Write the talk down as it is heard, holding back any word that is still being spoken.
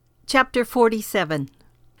Chapter 47.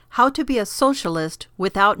 How to be a Socialist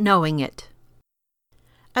Without Knowing It.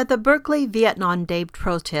 At the Berkeley Vietnam Day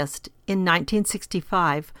protest in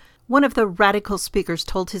 1965, one of the radical speakers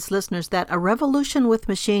told his listeners that a revolution with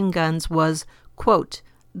machine guns was, quote,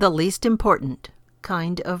 the least important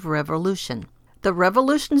kind of revolution. The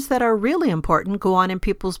revolutions that are really important go on in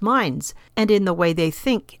people's minds and in the way they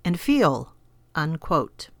think and feel,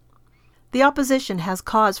 unquote. The opposition has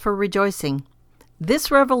cause for rejoicing.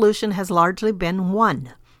 This revolution has largely been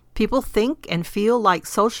won. People think and feel like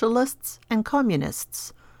socialists and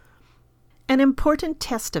communists. An important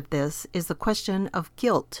test of this is the question of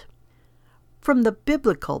guilt. From the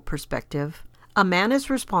biblical perspective, a man is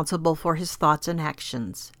responsible for his thoughts and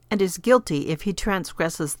actions, and is guilty if he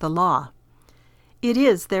transgresses the law. It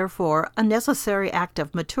is, therefore, a necessary act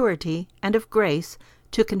of maturity and of grace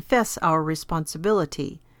to confess our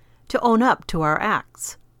responsibility, to own up to our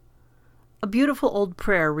acts. A beautiful old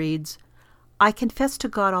prayer reads, I confess to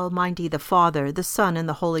God Almighty, the Father, the Son, and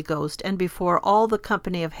the Holy Ghost, and before all the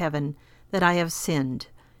company of heaven, that I have sinned,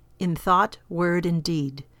 in thought, word, and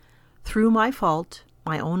deed, through my fault,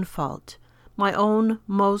 my own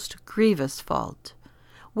most grievous fault.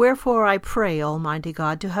 Wherefore I pray, Almighty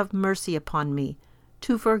God, to have mercy upon me,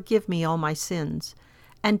 to forgive me all my sins,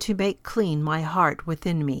 and to make clean my heart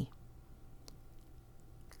within me.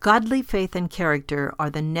 Godly faith and character are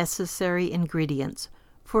the necessary ingredients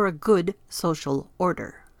for a good social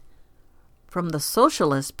order. From the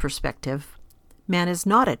socialist perspective, man is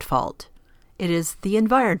not at fault. It is the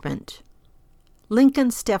environment. Lincoln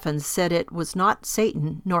Steffens said it was not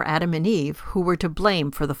Satan nor Adam and Eve who were to blame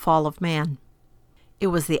for the fall of man. It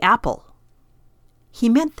was the apple. He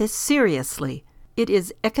meant this seriously. It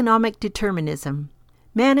is economic determinism.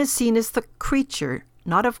 Man is seen as the creature,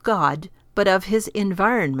 not of God, but of his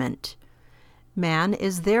environment. Man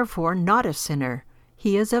is therefore not a sinner.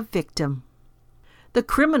 He is a victim. The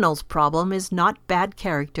criminal's problem is not bad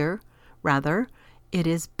character. Rather, it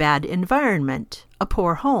is bad environment, a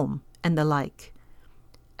poor home, and the like.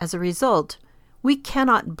 As a result, we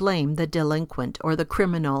cannot blame the delinquent or the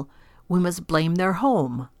criminal. We must blame their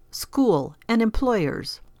home, school, and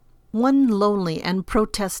employers. One lonely and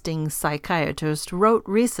protesting psychiatrist wrote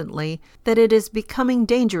recently that it is becoming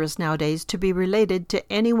dangerous nowadays to be related to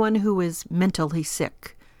anyone who is mentally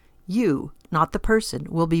sick. You, not the person,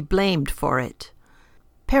 will be blamed for it.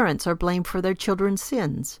 Parents are blamed for their children's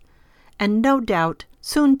sins, and no doubt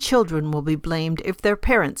soon children will be blamed if their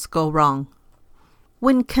parents go wrong.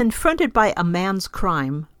 When confronted by a man's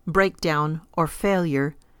crime, breakdown, or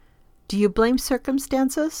failure, do you blame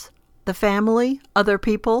circumstances, the family, other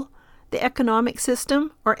people, the economic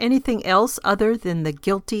system, or anything else other than the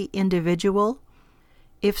guilty individual?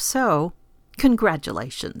 If so,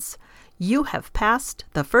 congratulations. You have passed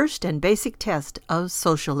the first and basic test of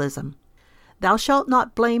socialism. Thou shalt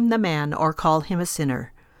not blame the man or call him a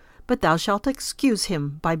sinner, but thou shalt excuse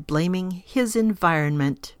him by blaming his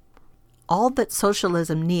environment. All that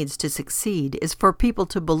socialism needs to succeed is for people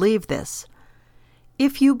to believe this.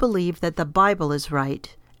 If you believe that the Bible is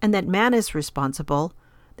right and that man is responsible,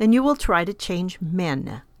 then you will try to change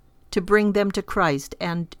men, to bring them to Christ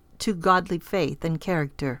and to godly faith and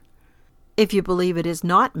character. If you believe it is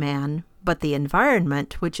not man, but the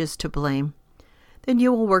environment which is to blame, then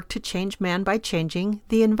you will work to change man by changing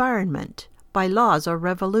the environment, by laws or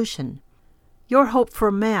revolution. Your hope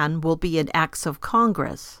for man will be in acts of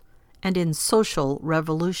Congress and in social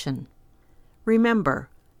revolution. Remember,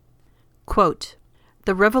 quote,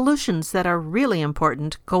 the revolutions that are really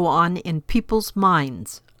important go on in people's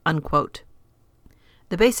minds, unquote.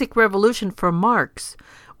 The basic revolution for Marx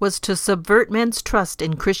was to subvert men's trust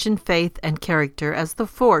in Christian faith and character as the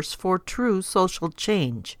force for true social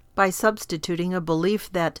change by substituting a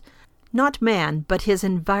belief that not man but his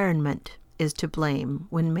environment is to blame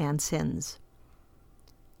when man sins.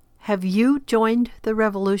 Have you joined the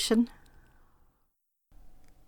revolution?